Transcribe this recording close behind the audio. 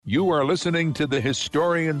You are listening to the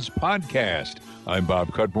Historians Podcast. I'm Bob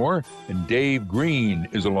Cudmore, and Dave Green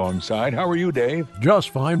is alongside. How are you, Dave? Just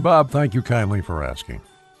fine, Bob. Thank you kindly for asking.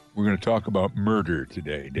 We're going to talk about murder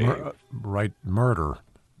today, Dave. Murder.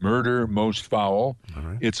 Murder, most foul. All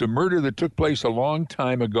right. It's a murder that took place a long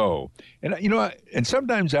time ago. And, and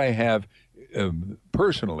sometimes I have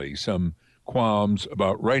personally some qualms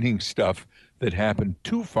about writing stuff that happened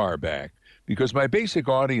too far back, because my basic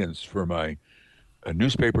audience for my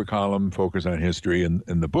newspaper column focus on history and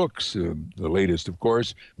the books, the latest, of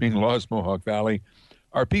course, being Lost Mohawk Valley,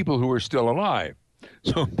 are people who are still alive.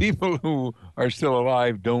 So people who are still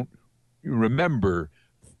alive don't remember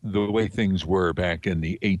the way things were back in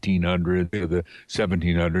the 1800s, or the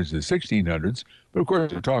 1700s, the 1600s. But of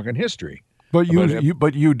course, we're talking history. But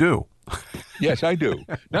you do. Yes, I do.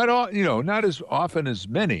 Not as often as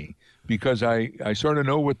many, because I sort of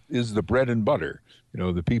know what is the bread and butter.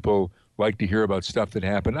 The people like to hear about stuff that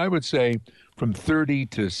happened, I would say, from 30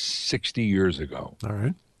 to 60 years ago. All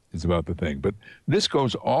right. Is about the thing. But this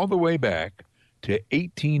goes all the way back to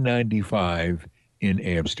 1895 in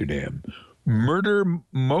Amsterdam. Murder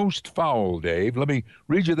most foul, Dave. Let me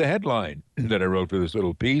read you the headline that I wrote for this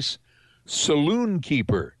little piece. Saloon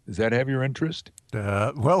keeper. Does that have your interest?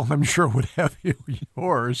 Well, I'm sure it would have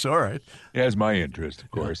yours. All right. It has my interest,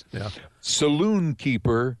 of course. Yeah. Saloon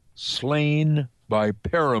keeper slain by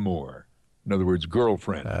paramour. In other words,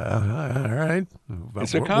 girlfriend. All right.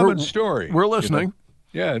 It's a common story. We're listening.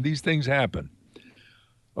 Yeah, these things happen.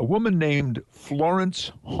 A woman named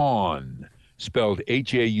Florence Haun, spelled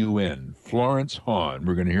H-A-U-N, Florence Haun,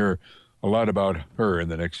 we're going to hear a lot about her in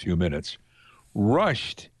the next few minutes,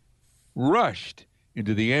 rushed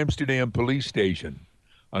into the Amsterdam police station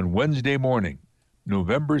on Wednesday morning,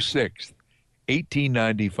 November 6th,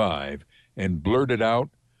 1895, and blurted out,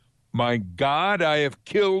 "My God, I have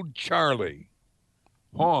killed Charlie."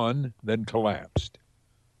 Haun then collapsed.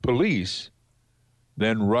 Police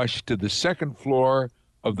then rushed to the second floor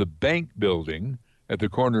of the bank building at the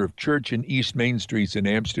corner of Church and East Main Streets in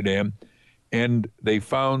Amsterdam, and they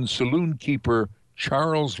found saloon keeper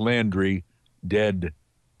Charles Landry dead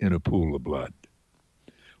in a pool of blood.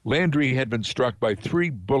 Landry had been struck by 3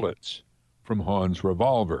 bullets from Haun's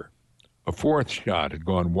revolver. A 4th shot had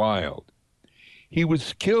gone wild. He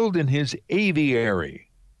was killed in his aviary.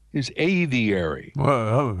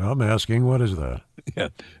 Well, I'm asking, what is that? Yeah.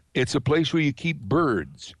 It's a place where you keep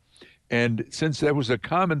birds. And since that was a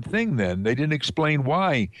common thing then, they didn't explain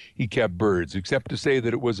why he kept birds, except to say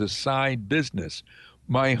that it was a side business.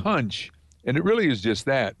 My hunch, and it really is just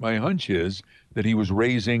that, my hunch is that he was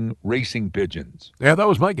raising racing pigeons. Yeah, that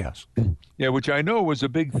was my guess. Yeah, which I know was a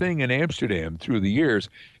big thing in Amsterdam through the years.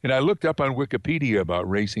 And I looked up on Wikipedia about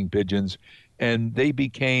racing pigeons, and they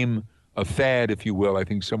became a fad, if you will, I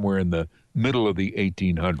think somewhere in the middle of the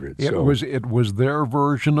 1800s. It was their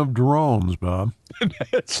version of drones, Bob.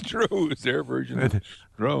 That's true. It was their version of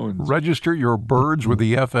drones. Register your birds with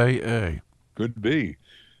the FAA. Could be.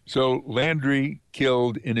 So Landry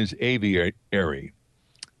killed in his aviary.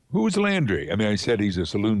 Who's Landry? I said he's a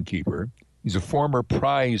saloon keeper. He's a former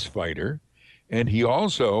prize fighter, and he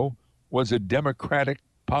also was a Democratic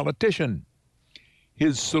politician.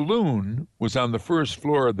 His saloon was on the first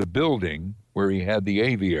floor of the building where he had the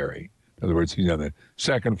aviary. In other words, he's on the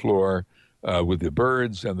second floor with the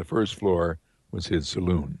birds, and the first floor was his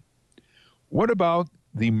saloon. What about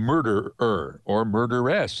the murderer, or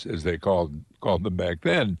murderess, as they called them back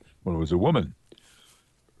then when it was a woman?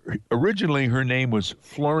 Originally, her name was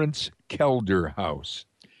Florence Kelderhouse,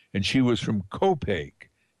 and she was from Copiague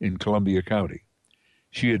in Columbia County.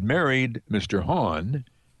 She had married Mr. Haun,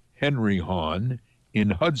 Henry Haun, in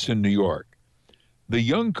Hudson, New York. The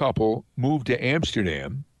young couple moved to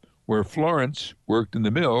Amsterdam, where Florence worked in the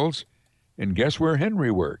mills, and guess where Henry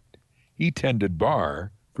worked? He tended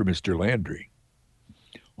bar for Mr. Landry.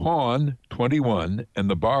 Haun, 21, and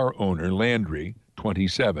the bar owner, Landry,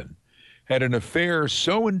 27, had an affair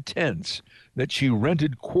so intense that she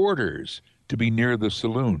rented quarters to be near the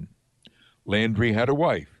saloon. Landry had a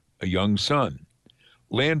wife, a young son.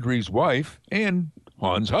 Landry's wife and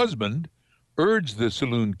Haun's husband urged the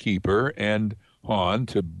saloon keeper and Haun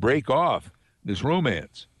to break off this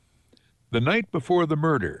romance. The night before the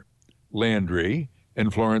murder, Landry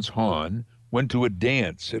and Florence Haun went to a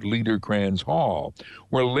dance at Liederkranz Hall,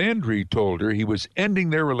 where Landry told her he was ending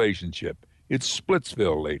their relationship. It's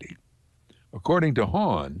Splitsville, lady. According to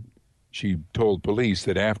Haun, she told police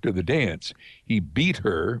that after the dance, he beat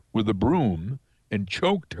her with a broom and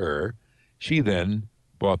choked her. She then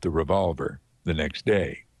bought the revolver the next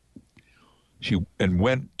day. She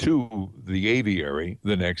went to the aviary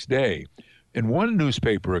the next day. In one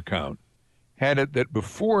newspaper account, had it that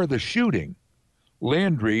before the shooting,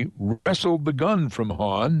 Landry wrestled the gun from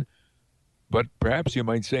Hahn, but perhaps you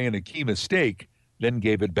might say in a key mistake, then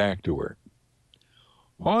gave it back to her.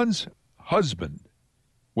 Hahn's husband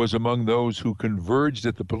was among those who converged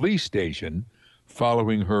at the police station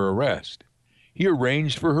following her arrest. He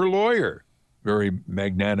arranged for her lawyer, very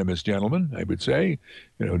magnanimous gentleman, I would say,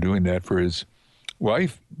 doing that for his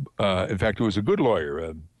wife. In fact, it was a good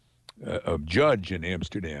lawyer, a judge in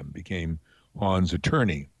Amsterdam, became Hahn's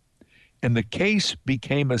attorney. And the case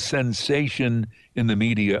became a sensation in the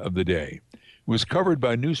media of the day. It was covered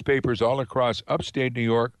by newspapers all across upstate New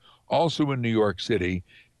York, also in New York City,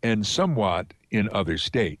 and somewhat in other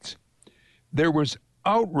states. There was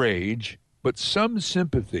outrage, but some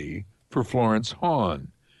sympathy for Florence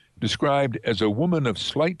Hahn, described as a woman of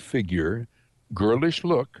slight figure, girlish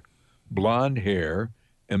look, blonde hair,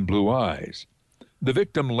 and blue eyes. The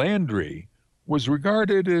victim, Landry, was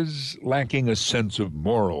regarded as lacking a sense of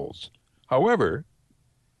morals. However,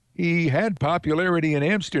 he had popularity in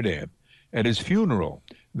Amsterdam. At his funeral,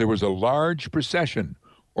 there was a large procession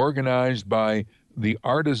organized by the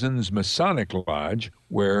Artisans Masonic Lodge,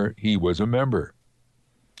 where he was a member.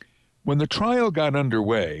 When the trial got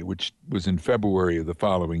underway, which was in February of the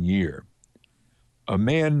following year, a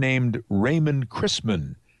man named Raymond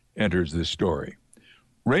Chrisman enters this story.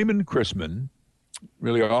 Raymond Chrisman,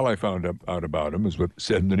 really all I found out about him is what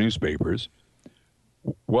said in the newspapers,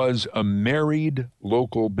 was a married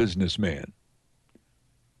local businessman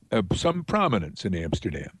of some prominence in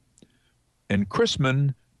Amsterdam. And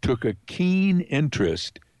Chrisman took a keen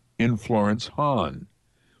interest in Florence Hahn.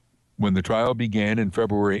 When the trial began in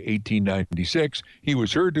February 1896, he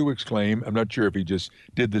was heard to exclaim, I'm not sure if he just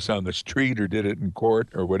did this on the street or did it in court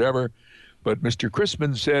or whatever, but Mr.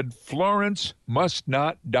 Chrisman said, "Florence must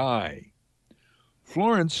not die."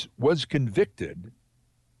 Florence was convicted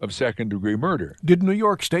of second-degree murder. Did New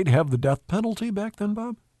York State have the death penalty back then,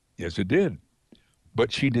 Bob? Yes, it did.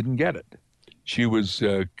 But she didn't get it. She was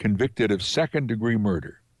convicted of second-degree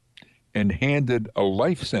murder and handed a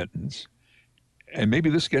life sentence. And maybe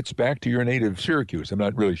this gets back to your native Syracuse. I'm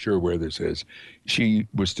not really sure where this is. She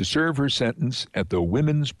was to serve her sentence at the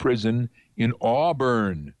women's prison in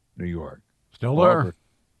Auburn, New York. Still there. Auburn.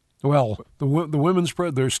 Well, the women's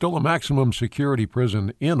prison, there's still a maximum security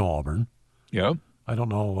prison in Auburn. Yeah. I don't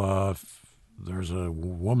know if there's a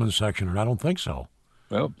women's section, or I don't think so.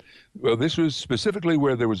 Well, this was specifically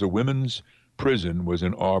where there was a women's prison, was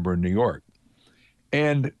in Auburn, New York.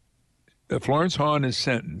 And Florence Hahn is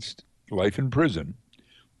sentenced, life in prison,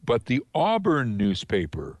 but the Auburn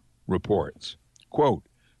newspaper reports, quote,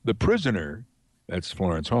 "The prisoner," that's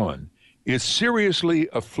Florence Hahn, "is seriously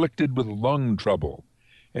afflicted with lung trouble,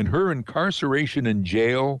 and her incarceration in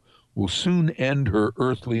jail will soon end her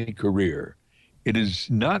earthly career. It is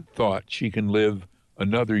not thought she can live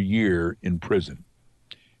another year in prison."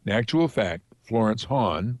 In actual fact, Florence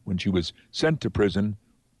Hahn, when she was sent to prison,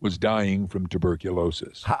 was dying from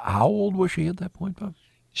tuberculosis. How old was she at that point, Bob?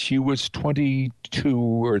 She was 22,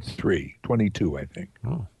 I think.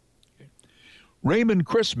 Oh. Raymond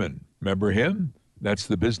Chrisman, remember him? That's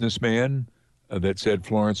the businessman that said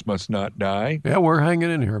Florence must not die. Yeah, we're hanging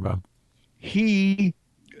in here, Bob. He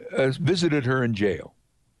visited her in jail.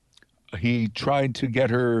 He tried to get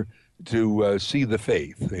her to see the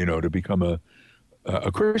faith, to become a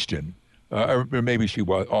Christian. Or maybe she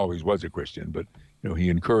always was a Christian, but he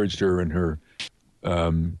encouraged her in her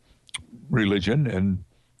religion, and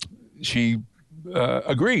she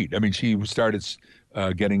agreed. I mean, she started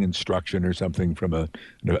getting instruction or something from I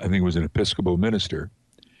think it was an Episcopal minister.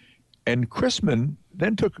 And Chrisman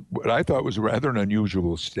then took what I thought was rather an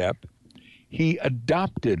unusual step. He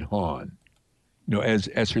adopted Hahn,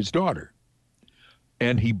 as his daughter.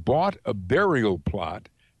 And he bought a burial plot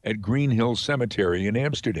at Green Hill Cemetery in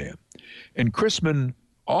Amsterdam. And Chrisman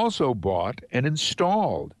also bought and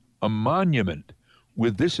installed a monument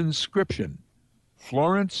with this inscription,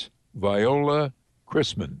 Florence Viola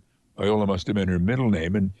Chrisman. Viola must have been her middle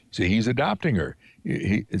name, and see, he's adopting her.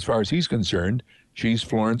 As far as he's concerned, she's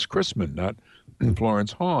Florence Chrisman, not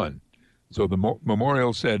Florence Hahn. So the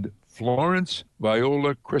memorial said, Florence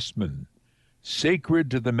Viola Chrisman, sacred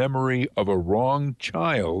to the memory of a wronged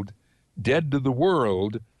child, dead to the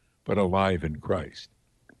world, but alive in Christ.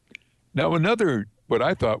 Now, another, what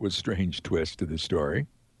I thought was strange twist to the story,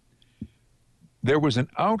 there was an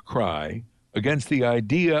outcry against the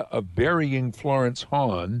idea of burying Florence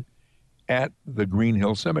Hahn at the Green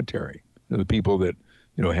Hill Cemetery. The people that,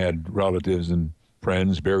 had relatives and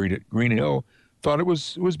friends buried at Green Hill thought it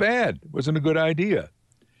was bad. It wasn't a good idea.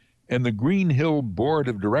 And the Green Hill Board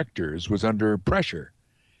of Directors was under pressure.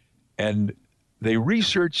 And they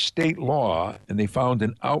researched state law and they found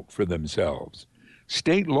an out for themselves.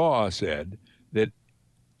 State law said that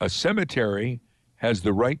a cemetery has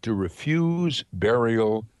the right to refuse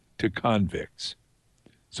burial to convicts.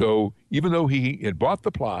 So even though he had bought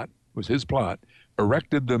the plot, it was his plot,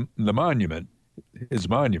 erected the monument, his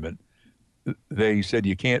monument, they said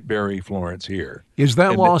you can't bury Florence here. Is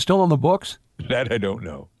that And law still on the books? that I don't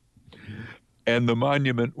know. And the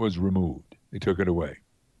monument was removed. They took it away.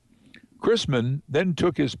 Chrisman then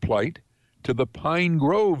took his plight to the Pine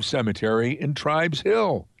Grove Cemetery in Tribes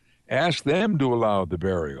Hill, asked them to allow the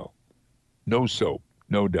burial. No soap,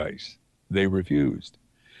 no dice. They refused.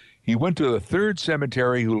 He went to the third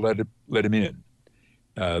cemetery who let him in.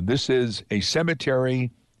 This is a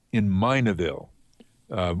cemetery in Minaville,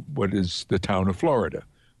 what is the town of Florida.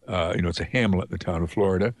 It's a hamlet in the town of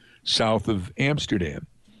Florida, south of Amsterdam.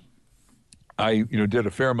 I, did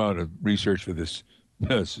a fair amount of research for this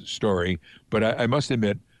story, but I must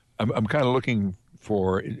admit, I'm kind of looking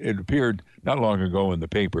for. It appeared not long ago in the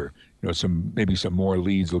paper. Maybe some more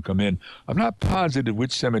leads will come in. I'm not positive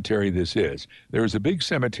which cemetery this is. There is a big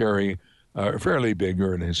cemetery, fairly big,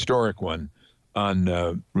 or an historic one, on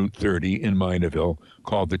Route 30 in Minaville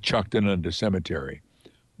called the Chucktonunda Cemetery.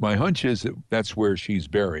 My hunch is that that's where she's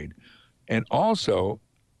buried. And also,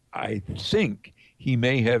 I think he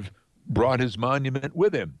may have brought his monument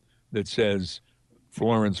with him that says,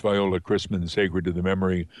 Florence Viola Chrisman, sacred to the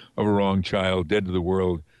memory of a wrong child, dead to the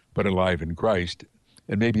world, but alive in Christ.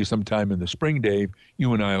 And maybe sometime in the spring, Dave,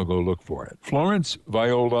 you and I will go look for it. Florence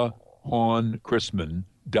Viola Hawn Chrisman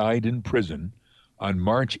died in prison on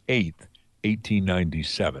March 8th,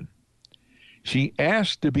 1897. She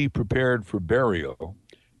asked to be prepared for burial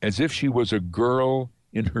as if she was a girl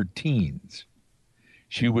in her teens.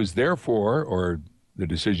 She was therefore, or the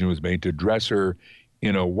decision was made to dress her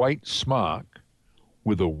in a white smock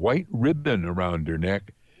with a white ribbon around her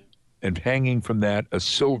neck and hanging from that a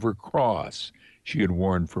silver cross she had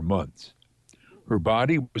worn for months. Her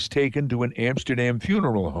body was taken to an Amsterdam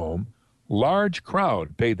funeral home. Large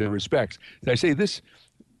crowd paid their respects. As I say, this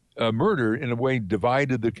murder, in a way,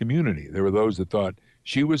 divided the community. There were those that thought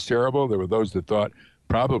she was terrible. There were those that thought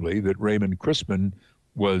probably that Raymond Chrisman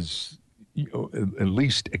was at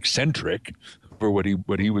least eccentric for what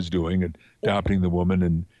he was doing, adopting the woman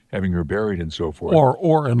and having her buried and so forth.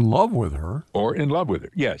 Or in love with her. Or in love with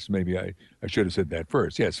her. Yes, maybe I should have said that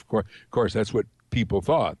first. Yes, of course, that's what people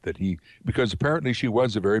thought, because apparently she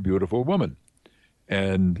was a very beautiful woman.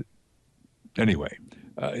 And anyway,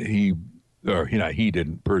 he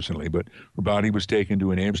didn't personally, but her body was taken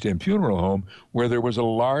to an Amsterdam funeral home where there was a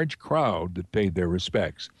large crowd that paid their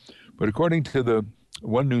respects. But according to the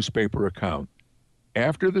one newspaper account,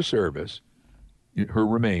 after the service, her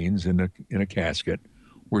remains in a casket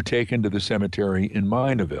were taken to the cemetery in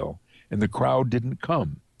Minaville, and the crowd didn't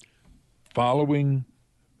come. Following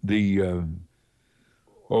the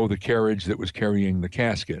carriage that was carrying the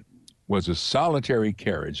casket was a solitary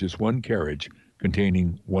carriage, just one carriage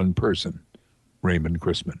containing one person, Raymond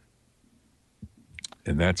Chrisman.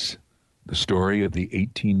 And that's the story of the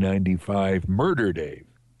 1895 murder, Dave.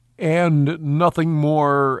 And nothing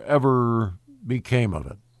more ever became of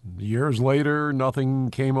it. Years later, nothing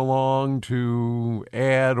came along to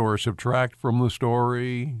add or subtract from the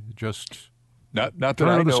story. Just not that turn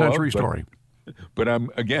I of the know century of, story. But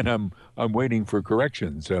I'm waiting for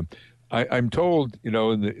corrections. I'm told, in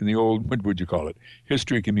the old, what would you call it,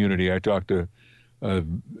 history community. I talked to a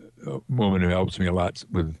woman who helps me a lot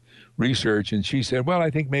with research, and she said, well, I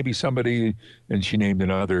think maybe somebody, and she named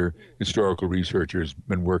another historical researcher, has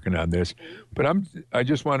been working on this. But I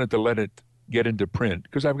just wanted to let it get into print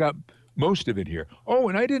because I've got most of it here. Oh,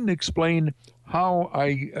 and I didn't explain how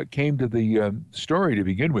I came to the story to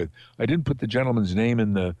begin with. I didn't put the gentleman's name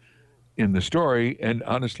in the story, and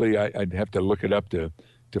honestly, I'd have to look it up to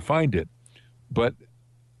find it. But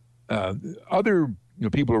other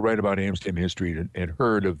people who write about Amsterdam history had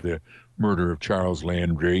heard of the murder of Charles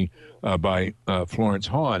Landry by Florence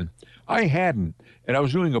Hawn. I hadn't, and I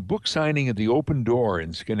was doing a book signing at the Open Door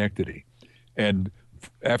in Schenectady, and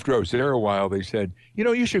after I was there a while, they said,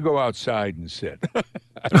 you should go outside and sit.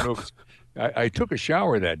 I don't know if I took a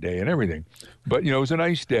shower that day and everything, but it was a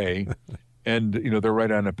nice day, and they're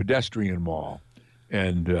right on a pedestrian mall,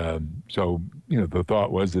 and so the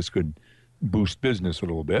thought was this could boost business a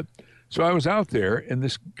little bit. So I was out there, and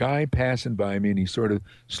this guy passing by me, and he sort of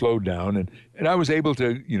slowed down, and I was able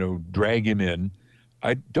to drag him in.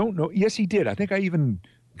 I don't know. Yes, he did. I think I even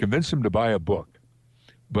convinced him to buy a book.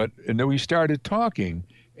 And then we started talking,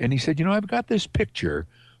 and he said, I've got this picture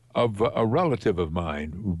of a relative of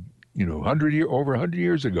mine who over 100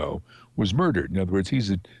 years ago, was murdered. In other words,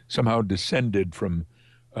 he's somehow descended from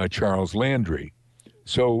Charles Landry.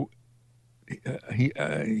 So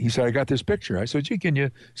he said, I got this picture. I said, gee, can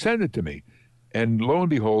you send it to me? And lo and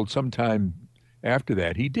behold, sometime after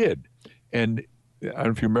that, he did. And I don't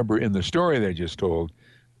know if you remember in the story they just told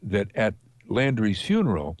that at Landry's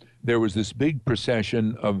funeral, there was this big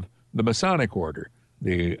procession of the Masonic Order,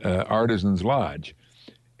 the Artisans Lodge.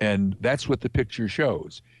 And that's what the picture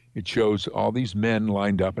shows. It shows all these men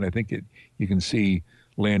lined up, and I think you can see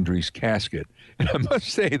Landry's casket. And I must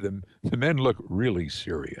say, the men look really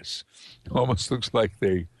serious. Almost looks like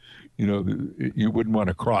you wouldn't want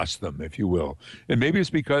to cross them, if you will. And maybe it's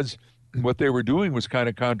because what they were doing was kind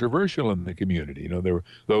of controversial in the community. There were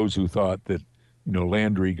those who thought that,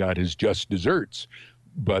 Landry got his just desserts.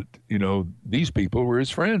 But, these people were his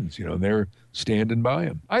friends, they're standing by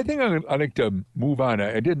him. I think I'd like to move on.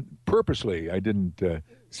 I didn't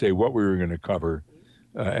say what we were going to cover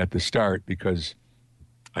at the start because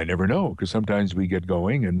I never know, because sometimes we get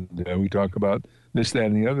going and we talk about this, that,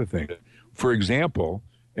 and the other thing. For example,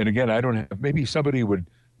 and again, I don't have, maybe somebody would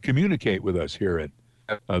communicate with us here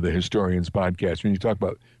at the Historians Podcast. When you talk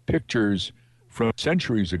about pictures from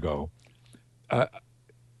centuries ago,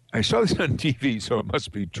 I saw this on TV, so it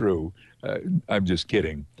must be true. I'm just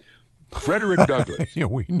kidding. Frederick Douglass. Yeah,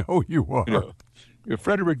 we know you are.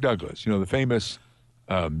 Frederick Douglass, the famous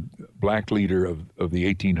black leader of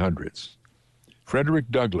the 1800s. Frederick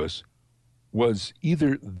Douglass was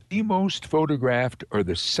either the most photographed or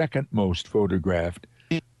the second most photographed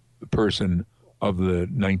person of the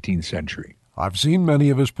 19th century. I've seen many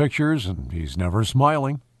of his pictures, and he's never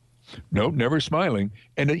smiling. No, never smiling.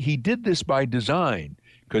 And he did this by design,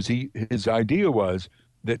 because his idea was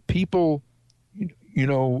that people,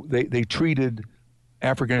 they treated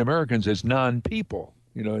African Americans as non-people.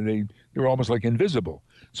 They were almost like invisible.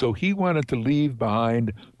 So he wanted to leave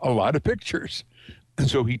behind a lot of pictures. And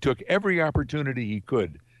so he took every opportunity he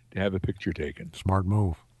could to have a picture taken. Smart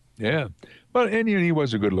move. Yeah. Well, and he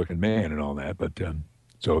was a good-looking man and all that. But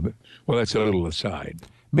that's a little aside.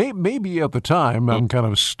 Maybe at the time, I'm kind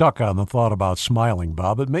of stuck on the thought about smiling,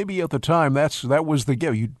 Bob, but maybe at the time that was the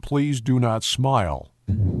gift. You please do not smile.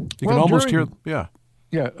 You can almost hear, yeah.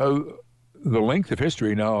 Yeah, the length of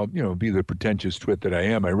history, now, be the pretentious twit that I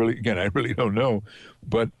am, I really don't know.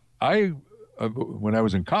 But I, when I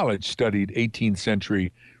was in college, studied 18th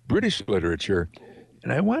century British literature,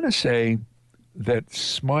 and I want to say that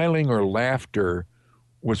smiling or laughter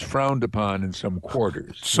was frowned upon in some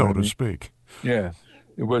quarters. So to speak. Yeah.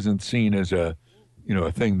 It wasn't seen as a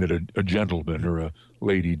thing that a gentleman or a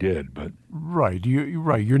lady did, but right.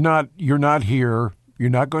 You're not here. You're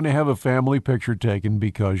not going to have a family picture taken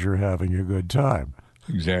because you're having a good time.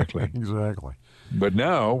 Exactly. Exactly. But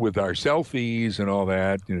now with our selfies and all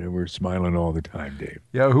that, we're smiling all the time, Dave.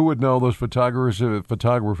 Yeah, who would know, those photographers at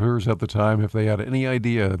the time, if they had any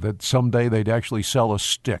idea that someday they'd actually sell a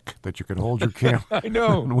stick that you could hold your camera. I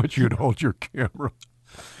know. In which you'd hold your camera.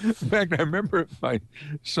 In fact, I remember my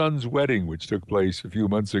son's wedding, which took place a few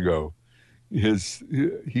months ago.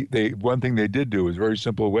 One thing they did do was a very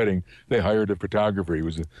simple wedding. They hired a photographer. He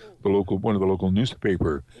was one of the local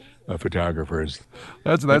newspaper photographers.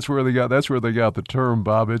 That's where they got the term,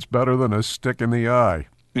 Bob. It's better than a stick in the eye.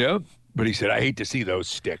 Yeah, but he said, I hate to see those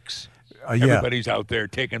sticks. Yeah. Everybody's out there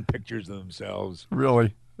taking pictures of themselves.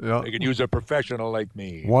 Really? Yeah. They could use a professional like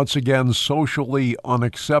me. Once again, socially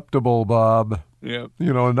unacceptable, Bob. Yeah.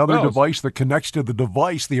 Another device that connects to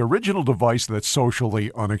the original device that's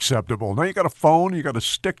socially unacceptable. Now you got a phone, you got a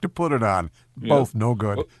stick to put it on. Both no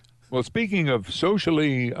good. Well, speaking of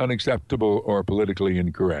socially unacceptable or politically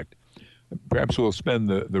incorrect, perhaps we'll spend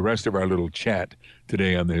the rest of our little chat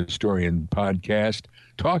today on the Historian Podcast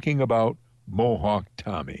talking about Mohawk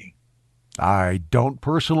Tommy. I don't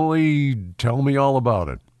personally. Tell me all about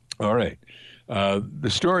it. All right. The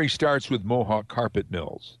story starts with Mohawk carpet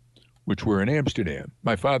mills, which were in Amsterdam.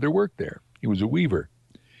 My father worked there. He was a weaver.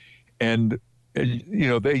 And,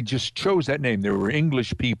 they just chose that name. There were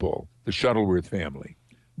English people, the Shuttleworth family,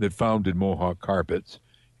 that founded Mohawk Carpets.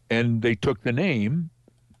 And they took the name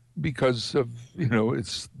because of,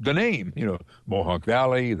 it's the name, Mohawk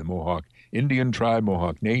Valley, the Mohawk Indian tribe,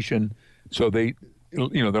 Mohawk Nation. So there are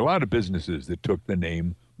a lot of businesses that took the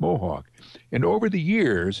name Mohawk. And over the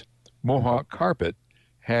years, Mohawk Carpet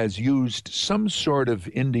has used some sort of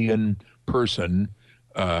Indian person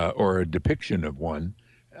or a depiction of one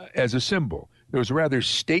as a symbol. There was a rather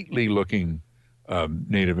stately-looking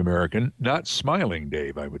Native American, not smiling,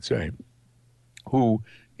 Dave, I would say, who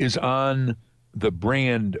is on the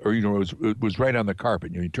brand, or it was right on the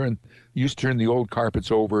carpet. You used to turn the old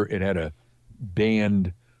carpets over. It had a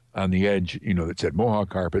band on the edge, that said Mohawk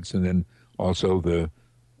carpets, and then also the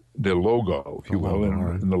logo, if The you will, logo, all and,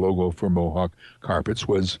 right. and the logo for Mohawk carpets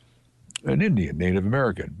was an Indian, Native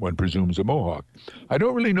American, one presumes a Mohawk. I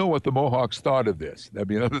don't really know what the Mohawks thought of this. That'd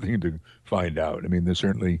be another thing to find out. I mean, there's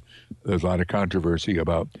a lot of controversy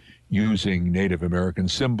about using Native American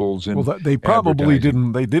symbols Well, in they probably advertising.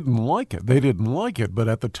 didn't. They didn't like it. They didn't like it. But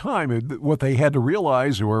at the time, what they had to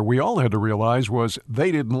realize, or we all had to realize, was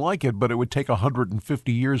they didn't like it. But it would take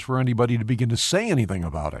 150 years for anybody to begin to say anything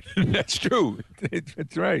about it. That's true.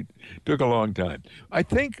 That's right. Took a long time. I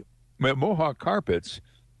think Mohawk carpets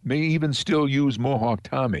may even still use Mohawk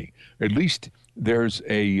Tommy. At least there's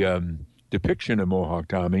a depiction of Mohawk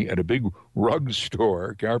Tommy at a big rug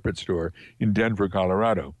store, carpet store in Denver,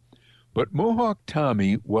 Colorado. But Mohawk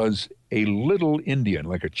Tommy was a little Indian,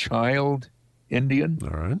 like a child Indian, All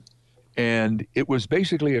right. and it was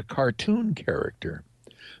basically a cartoon character.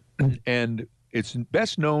 And it's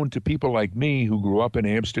best known to people like me who grew up in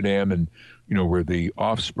Amsterdam and, were the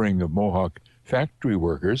offspring of Mohawk factory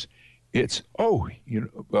workers. It's,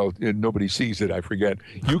 well, nobody sees it, I forget.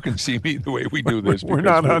 You can see me the way we do this We're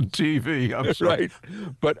because not on TV. I'm sorry. right.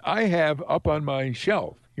 But I have up on my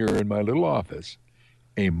shelf here in my little office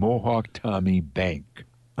a Mohawk Tommy bank.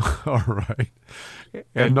 All right. And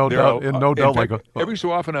And no there doubt, are, and no in doubt, like fact, every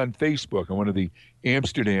so often on Facebook, on one of the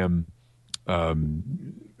Amsterdam um,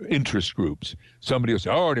 interest groups, somebody will say,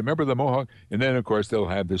 "Oh, remember the Mohawk?" And then, of course, they'll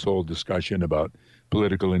have this whole discussion about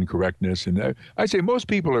political incorrectness. And I say most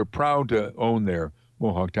people are proud to own their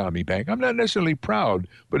Mohawk Tommy Bank. I'm not necessarily proud,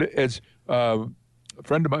 but as a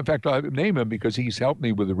friend of mine, in fact, I'll name him because he's helped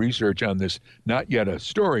me with the research on this, not yet a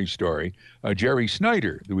story, Jerry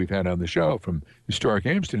Snyder, that we've had on the show from Historic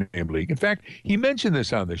Amsterdam League. In fact, he mentioned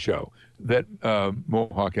this on the show, that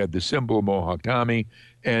Mohawk had the symbol Mohawk Tommy,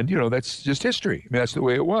 and, that's just history. I mean, that's the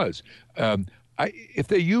way it was. If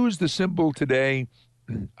they use the symbol today,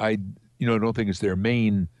 I, don't think it's their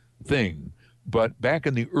main thing. But back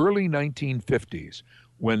in the early 1950s,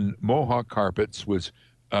 when Mohawk Carpets was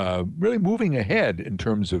really moving ahead in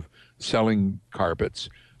terms of selling carpets,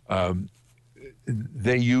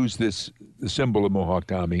 they used the symbol of Mohawk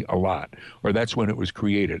Tommy a lot, or that's when it was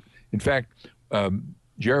created. In fact,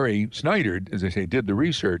 Jerry Snyder, as I say, did the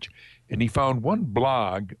research, and he found one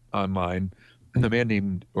blog online, a man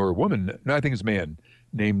named, or a woman, no, I think it's a man,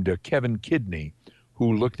 named Kevin Kidney,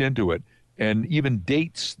 who looked into it and even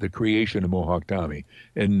dates the creation of Mohawk Tommy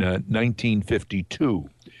in 1952.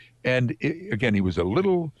 And again, he was a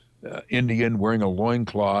little Indian wearing a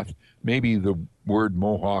loincloth. Maybe the word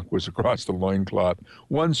Mohawk was across the loincloth,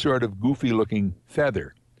 one sort of goofy looking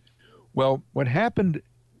feather. Well, what happened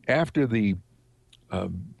after the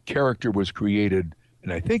character was created,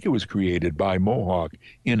 and I think it was created by Mohawk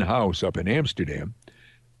in-house up in Amsterdam,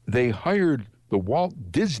 they hired the Walt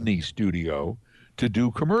Disney Studio to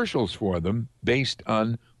do commercials for them based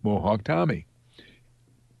on Mohawk Tommy.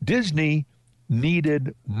 Disney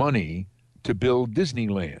needed money to build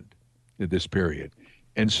Disneyland at this period.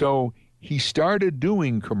 And so he started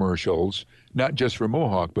doing commercials, not just for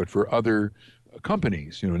Mohawk, but for other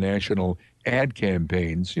companies, national ad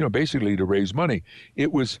campaigns, basically to raise money.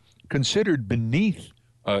 It was considered beneath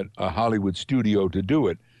a Hollywood studio to do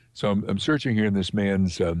it. So I'm searching here in this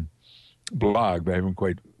man's blog, but I haven't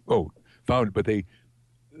quite found it. But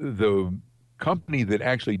the company that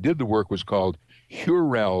actually did the work was called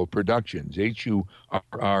Hurrell Productions,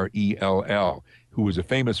 Hurrell, who was a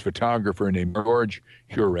famous photographer named George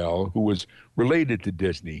Hurrell, who was related to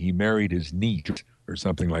Disney. He married his niece or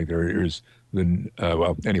something like that.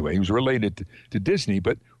 Anyway, he was related to Disney,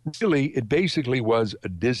 but really it basically was a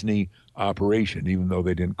Disney operation, even though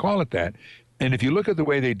they didn't call it that. And if you look at the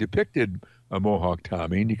way they depicted Mohawk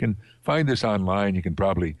Tommy, and you can find this online,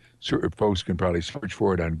 folks can probably search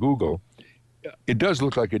for it on Google, it does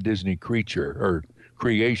look like a Disney creature or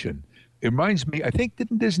creation. It reminds me, I think,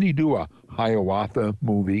 didn't Disney do a Hiawatha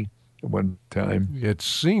movie at one time? it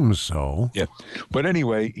seems so. Yeah. But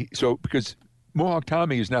anyway, so because Mohawk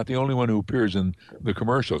Tommy is not the only one who appears in the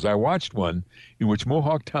commercials. I watched one in which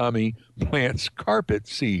Mohawk Tommy plants carpet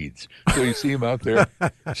seeds. So you see him out there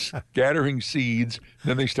scattering seeds,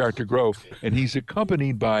 then they start to grow. And he's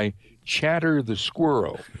accompanied by Chatter the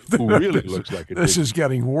squirrel, who really looks like a This is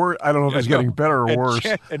getting worse. I don't know if it's getting better or worse.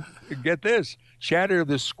 And get this, Chatter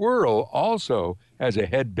the squirrel also has a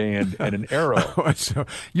headband and an arrow. So,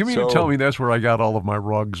 you mean to tell me that's where I got all of my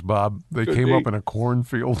rugs, Bob? They came up in a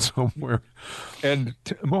cornfield somewhere. And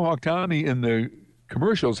Mohawk Tommy in the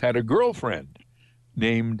commercials had a girlfriend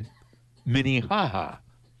named Minnehaha.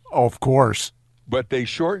 Oh, of course. But they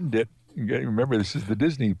shortened it. Remember, this is the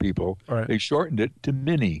Disney people. Right. They shortened it to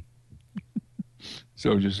Minnie.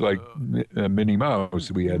 So just like Minnie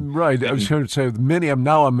Mouse, we had Right. I was many. going to say the mini.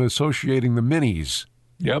 Now I'm associating the minis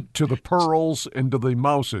Yep. to the pearls and to the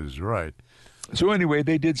mouses. Right. So anyway,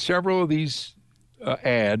 they did several of these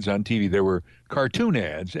ads on TV. There were cartoon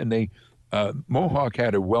ads, and they Mohawk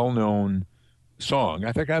had a well-known song.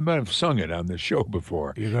 I think I might have sung it on this show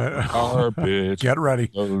before. You got Carpets, get ready.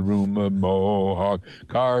 a room of Mohawk.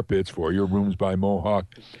 Carpets for your rooms by Mohawk.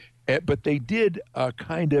 But they did a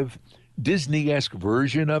kind of Disney-esque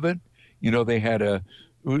version of it. You know, they had it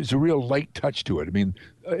was a real light touch to it. I mean,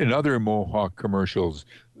 in other Mohawk commercials,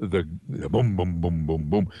 the boom, boom, boom, boom,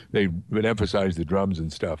 boom, they would emphasize the drums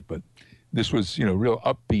and stuff. But this was, real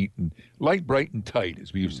upbeat and light, bright, and tight,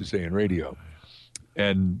 as we used to say in radio.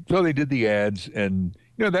 And so they did the ads, and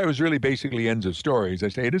that was really basically ends of stories. I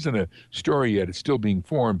say it isn't a story yet; it's still being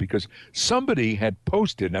formed because somebody had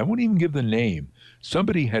posted. And I won't even give the name.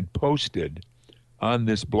 Somebody had posted on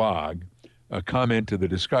this blog a comment to the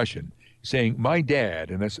discussion saying, "My dad,"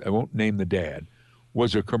 and I won't name the dad,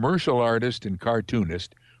 was a commercial artist and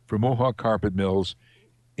cartoonist for Mohawk Carpet Mills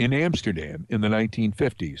in Amsterdam in the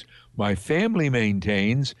 1950s. My family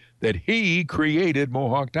maintains that he created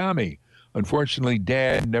Mohawk Tommy. Unfortunately,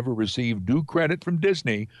 Dad never received due credit from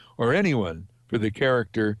Disney or anyone for the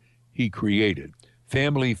character he created.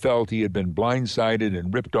 Family felt he had been blindsided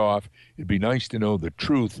and ripped off. It'd be nice to know the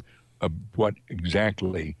truth of what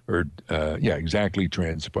exactly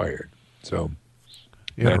transpired. So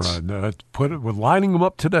that's right. Put it with lining them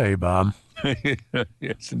up today, Bob.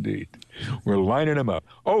 Yes, indeed. We're lining them up.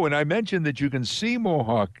 Oh, and I mentioned that you can see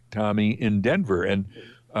Mohawk Tommy in Denver, and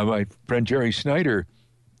my friend Jerry Snyder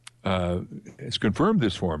has confirmed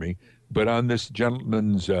this for me, but on this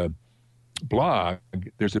gentleman's blog,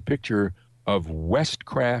 there's a picture of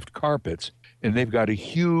Westcraft Carpets, and they've got a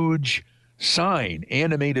huge sign,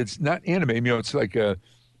 animated, not animated, it's like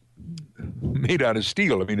made out of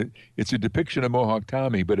steel. I mean, it's a depiction of Mohawk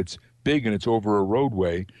Tommy, but it's big and it's over a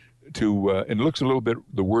roadway and it looks a little bit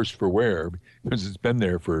the worse for wear because it's been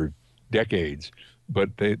there for decades, but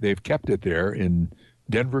they've kept it there in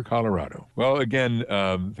Denver, Colorado. Well, again,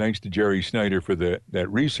 thanks to Jerry Snyder for that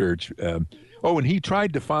research. And he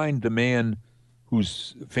tried to find the man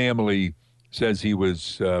whose family says he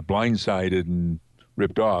was blindsided and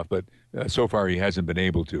ripped off, but so far he hasn't been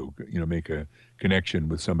able to, make a connection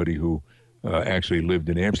with somebody who actually lived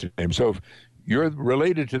in Amsterdam. So if you're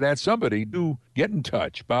related to that somebody, do get in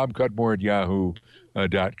touch.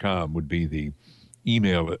 bobcudmore@yahoo.com would be the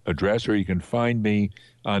email address, or you can find me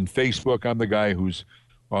on Facebook. I'm the guy who's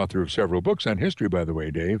author of several books on history, by the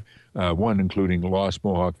way, Dave, one including Lost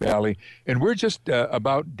Mohawk Valley. And we're just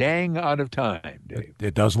about dang out of time, Dave.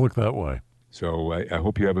 It does look that way. So I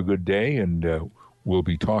hope you have a good day, and we'll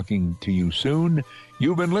be talking to you soon.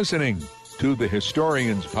 You've been listening to the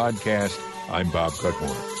Historians Podcast. I'm Bob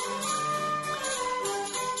Cudmore.